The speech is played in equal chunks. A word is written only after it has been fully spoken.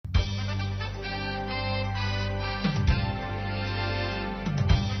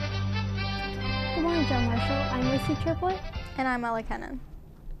John Marshall. I'm Lucy Triplet. And I'm Ella Kennan.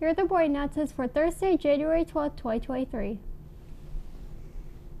 Here are the board announcements for Thursday, January 12, 2023.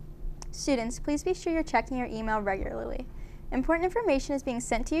 Students, please be sure you're checking your email regularly. Important information is being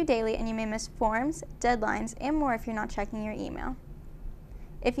sent to you daily, and you may miss forms, deadlines, and more if you're not checking your email.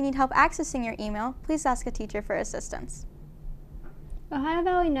 If you need help accessing your email, please ask a teacher for assistance. Ohio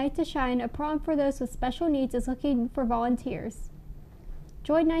Valley Night to Shine, a prom for those with special needs, is looking for volunteers.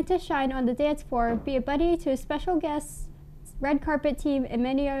 Join Night to Shine on the dance floor, be a buddy to special guests, red carpet team, and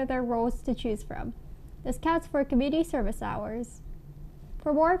many other roles to choose from. This counts for community service hours.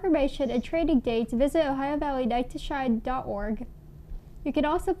 For more information and training dates, visit ohiovalleynighttashine.org. You can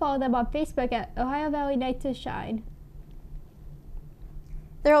also follow them on Facebook at Ohio Valley Night to Shine.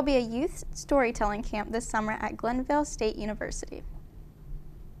 There will be a youth storytelling camp this summer at Glenville State University.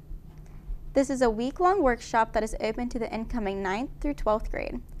 This is a week-long workshop that is open to the incoming 9th through 12th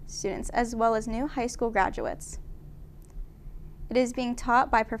grade students, as well as new high school graduates. It is being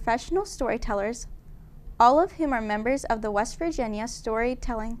taught by professional storytellers, all of whom are members of the West Virginia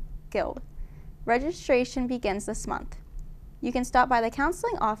Storytelling Guild. Registration begins this month. You can stop by the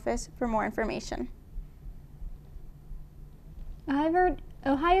counseling office for more information.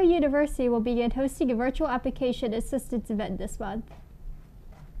 Ohio University will begin hosting a virtual application assistance event this month.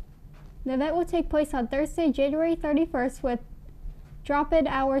 The event will take place on Thursday, January 31st with drop-in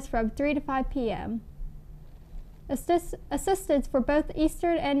hours from 3 to 5 p.m. Assistance for both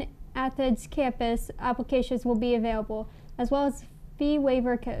Eastern and Athens campus applications will be available, as well as fee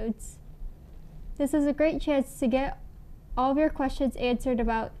waiver codes. This is a great chance to get all of your questions answered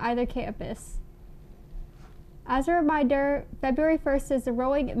about either campus. As a reminder, February 1st is the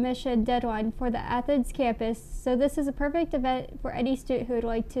rolling admission deadline for the Athens campus, so this is a perfect event for any student who would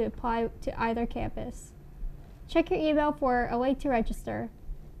like to apply to either campus. Check your email for a link to register.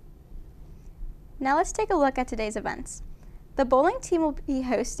 Now let's take a look at today's events. The bowling team will be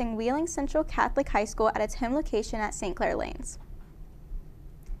hosting Wheeling Central Catholic High School at its home location at St. Clair Lanes.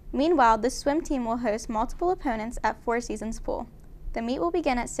 Meanwhile, the swim team will host multiple opponents at Four Seasons Pool. The meet will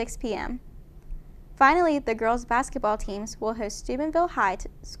begin at 6 p.m. Finally, the girls' basketball teams will host Steubenville High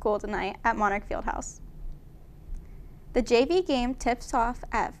School tonight at Monarch Fieldhouse. The JV game tips off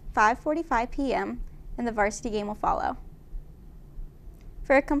at 5:45 p.m. and the varsity game will follow.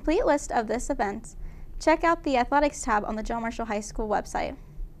 For a complete list of this event, check out the Athletics tab on the John Marshall High School website.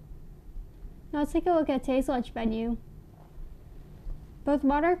 Now let's take a look at today's lunch menu. Both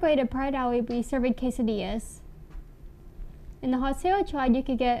Monarch Lane and Pride Alley will be serving quesadillas. In the hot sandwich line, you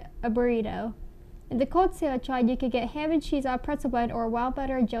could get a burrito. In the cold sandwich line, you could get ham and cheese on pretzel bun or a wild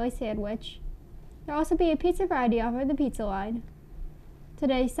butter and jelly sandwich. There will also be a pizza variety offered in the pizza line.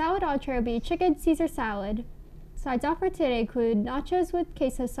 Today's salad entree will be chicken Caesar salad. Sides offered today include nachos with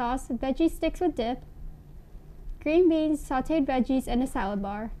queso sauce, veggie sticks with dip, green beans, sauteed veggies, and a salad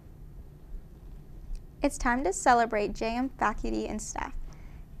bar. It's time to celebrate JM faculty and staff.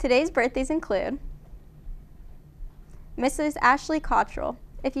 Today's birthdays include Mrs. Ashley Cottrell.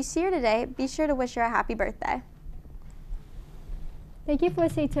 If you see her today, be sure to wish her a happy birthday. Thank you for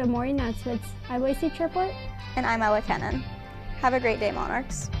listening to Morning Announcements. I'm Lacey Triplet. And I'm Ella Kennan. Have a great day,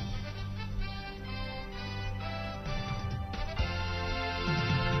 Monarchs.